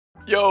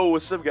Yo,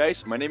 what's up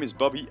guys? My name is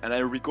Babi and I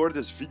recorded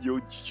this video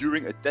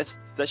during a test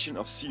session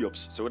of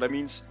Seops. So that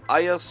means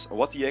Ayas,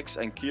 WattyX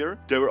and Kier,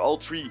 they were all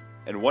three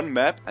in one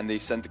map and they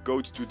sent the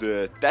code to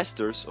the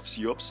testers of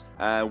Seops.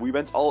 And we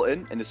went all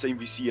in the same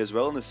VC as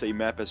well, in the same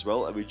map as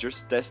well, and we're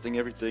just testing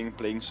everything,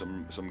 playing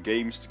some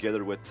games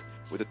together with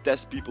the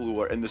test people who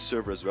are in the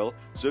server as well.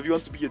 So if you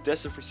want to be a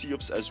tester for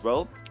Seops as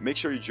well, make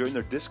sure you join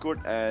our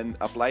Discord and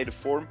apply the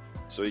form,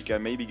 so you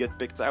can maybe get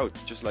picked out,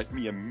 just like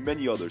me and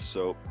many others.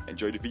 So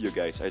enjoy the video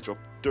guys. I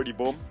dropped 30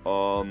 bomb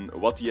on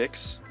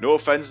WattyX. No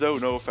offense though,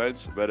 no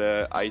offense, but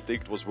I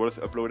think it was worth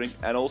uploading.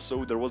 And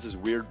also there was this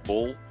weird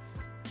ball,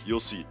 you'll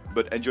see,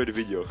 but enjoy the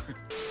video.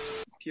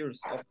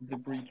 Appears after the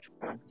breach,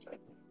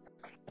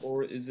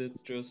 or is it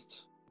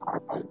just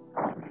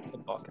a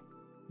bug?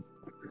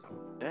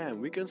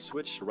 Damn, we can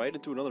switch right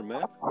into another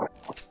map?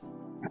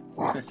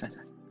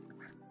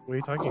 What are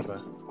you talking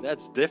about?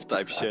 That's div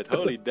type shit,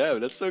 holy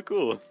damn, that's so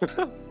cool.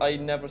 I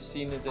never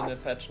seen it in a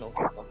patch note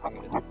or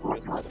something. It's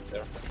written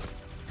there.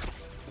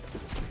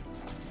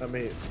 I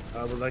mean,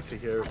 I would like to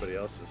hear everybody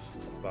else's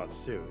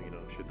thoughts too. You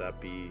know, should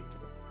that be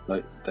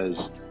Like,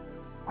 there's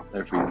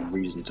every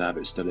reason to have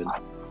it still in.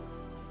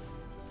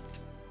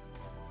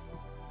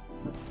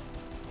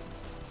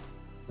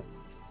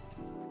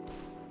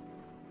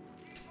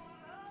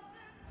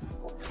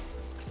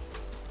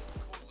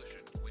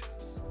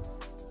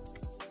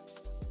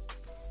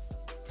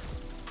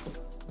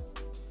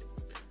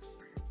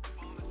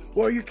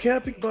 Why are you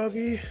camping,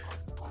 Bobby?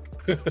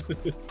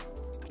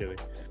 Kidding.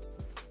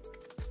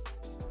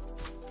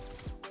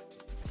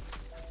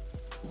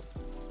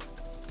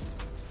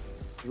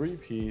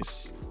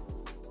 Three-piece.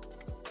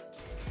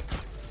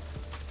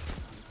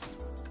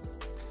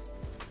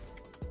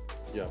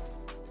 Yeah.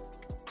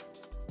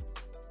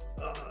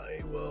 I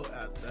will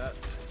add that.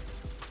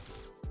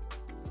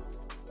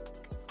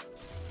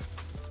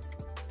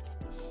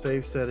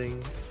 Save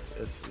settings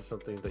is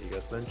something that you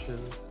guys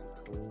mentioned.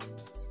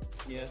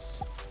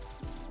 Yes.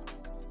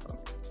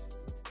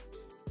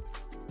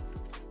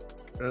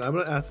 And I'm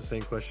gonna ask the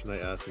same question I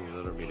asked in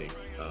another meeting.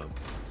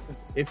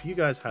 If you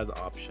guys had the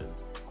option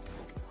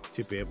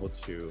to be able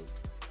to,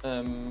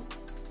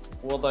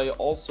 What I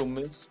also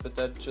miss, but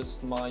that's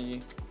just my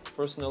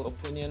personal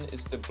opinion,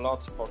 is the blood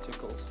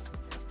particles.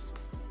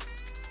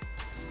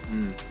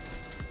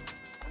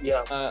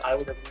 Yeah, Uh, I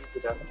would agree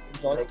with that.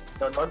 blood?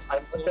 Like, not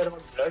I'm concerned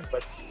about blood,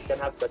 but you can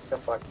have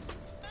custom parts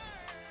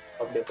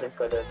of different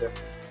colors and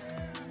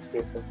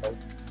shapes and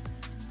size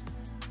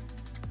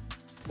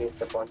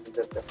based upon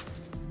user preference.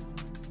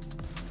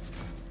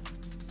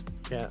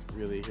 can't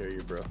really hear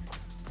you, bro.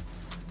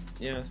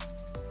 Yeah.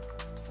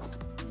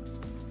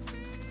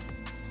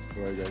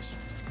 Alright guys,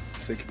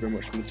 thank you very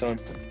much for the time.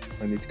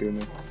 I need to go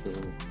now, so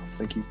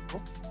thank you.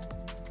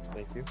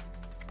 Thank you.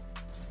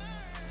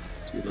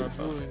 See you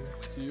later.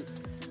 See you.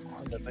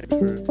 Yeah,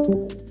 thanks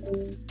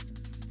for.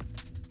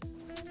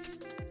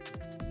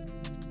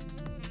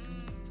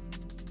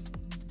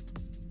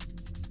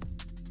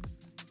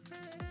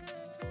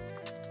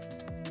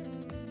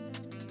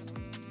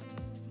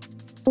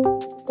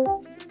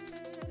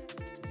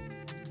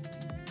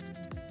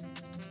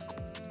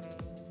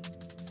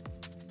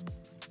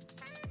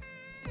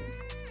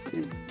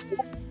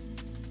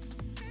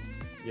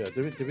 Yeah,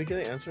 did we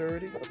get an answer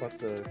already about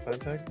the clan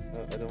tag?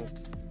 I don't.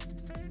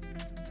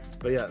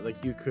 But yeah,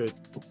 like you could,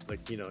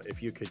 like, you know,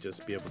 if you could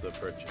just be able to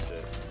purchase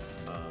it,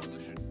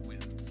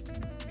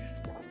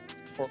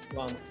 For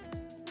fun.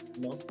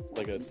 No?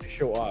 like a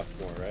show off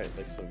more, right?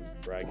 Like some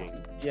bragging.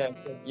 Yeah.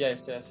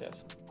 Yes.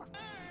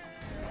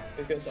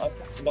 Because I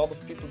think a lot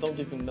of people don't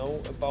even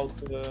know about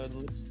the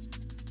lists,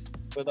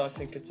 but I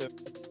think it's a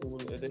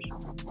cool addition.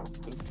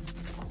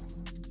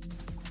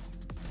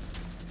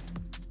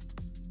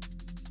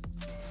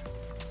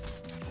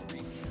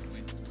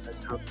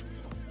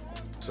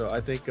 So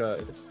I think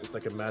it's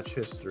like a match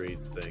history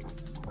thing,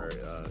 where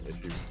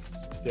if you're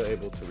still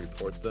able to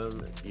report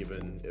them,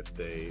 even if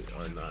they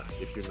are not,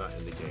 if you're not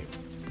in the game.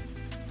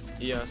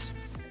 Yes.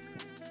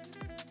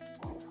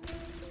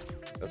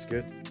 That's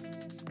good.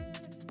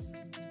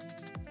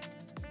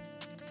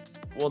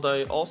 What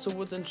I also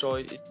would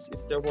enjoy is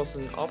if there was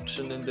an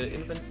option in the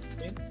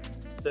inventory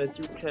that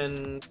you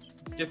can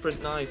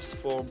different knives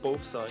for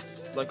both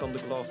sides, like on the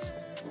gloves.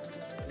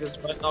 Because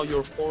right now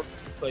you're forced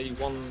to play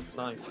one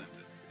knife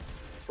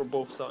for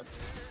both sides.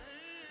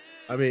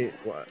 I mean,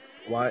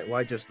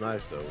 why just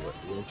knives though?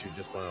 Wouldn't you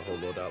just want a whole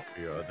loadout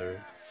for your other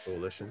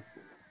coalition?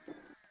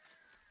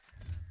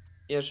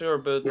 Yeah, sure,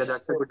 but Yeah,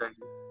 that's a good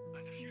idea.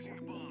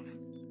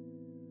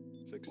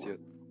 Fixed yet.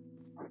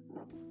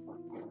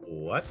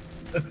 What?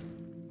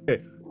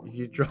 Okay,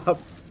 you drop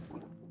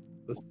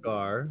the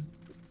scar.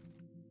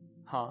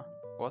 Huh?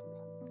 What?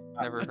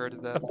 Never heard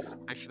of that.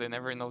 Actually, I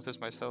never noticed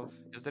myself.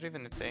 Is that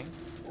even a thing?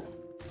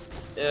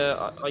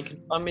 yeah,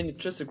 I mean, it's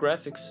just a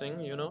graphics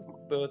thing, you know,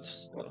 but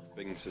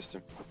Pinging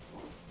system.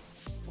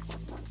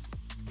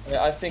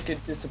 yeah, I think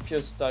it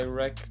disappears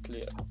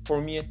directly. For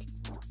me,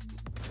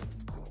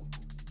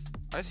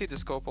 I see the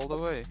scope all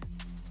the way.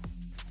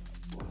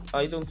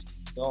 I don't see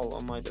it all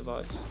on my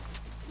device.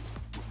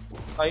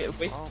 I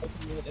wait Oh. for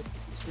the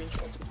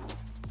screenshot.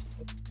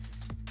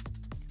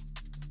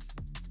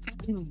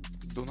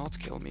 Do not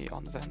kill me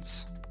on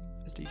vents,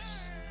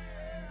 please.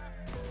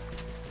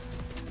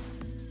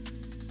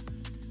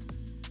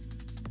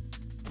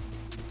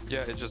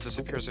 Yeah, it just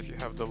disappears if you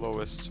have the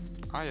lowest.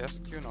 I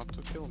asked you not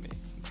to kill me.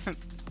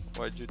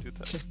 Why'd you do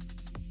that?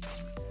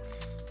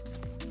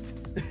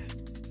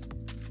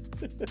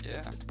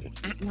 Yeah.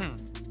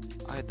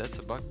 That's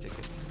a bug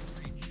ticket.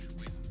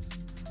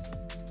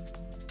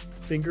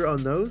 Finger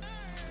on nose?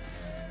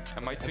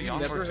 Am I too Have you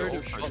young never or too heard old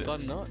of for shotgun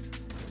this? nut?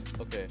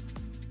 Okay.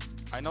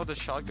 I know the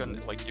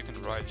shotgun, like you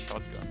can ride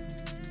shotgun.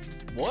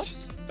 What?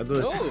 I know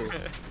No!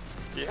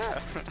 Yeah.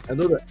 I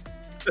know that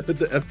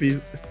the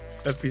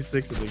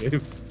FP6 in the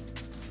game.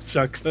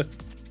 Shotgun.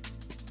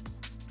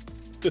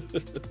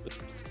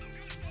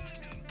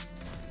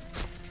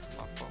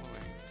 Not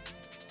following.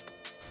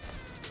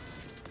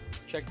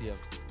 Check DMs.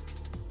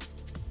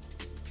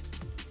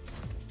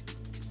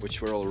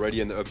 Which were already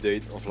in the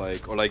update of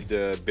like, or like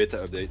the beta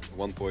update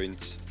 1.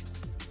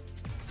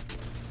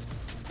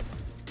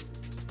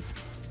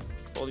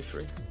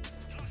 43.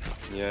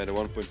 Yeah, the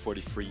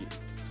 1.43.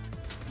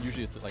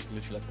 Usually it's like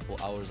literally like a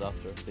couple hours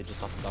after. They just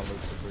have to download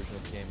the version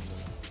of the game and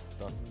then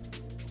done.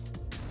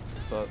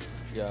 But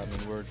yeah, I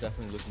mean we're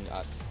definitely looking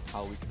at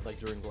how we can, like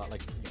during glass,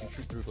 like you can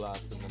shoot through glass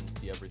and then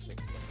see everything.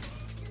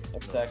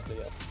 Exactly,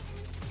 yeah.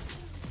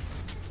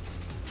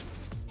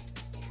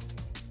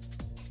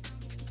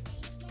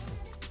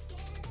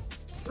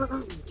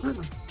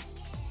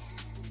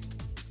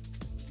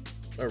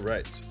 All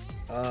right.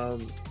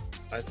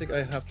 I think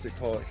I have to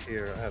call it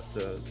here. I have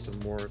some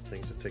more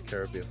things to take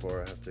care of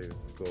before I have to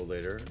go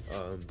later.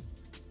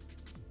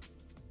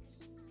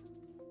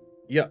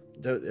 Yeah,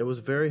 it was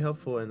very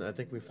helpful, and I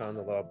think we found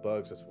a lot of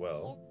bugs as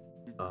well.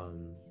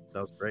 That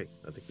was great.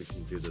 I think we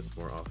can do this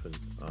more often.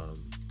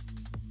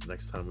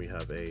 Next time we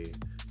have a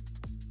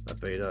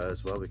beta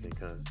as well, we can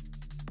kind of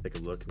take a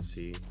look and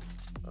see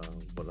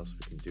what else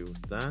we can do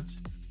with that.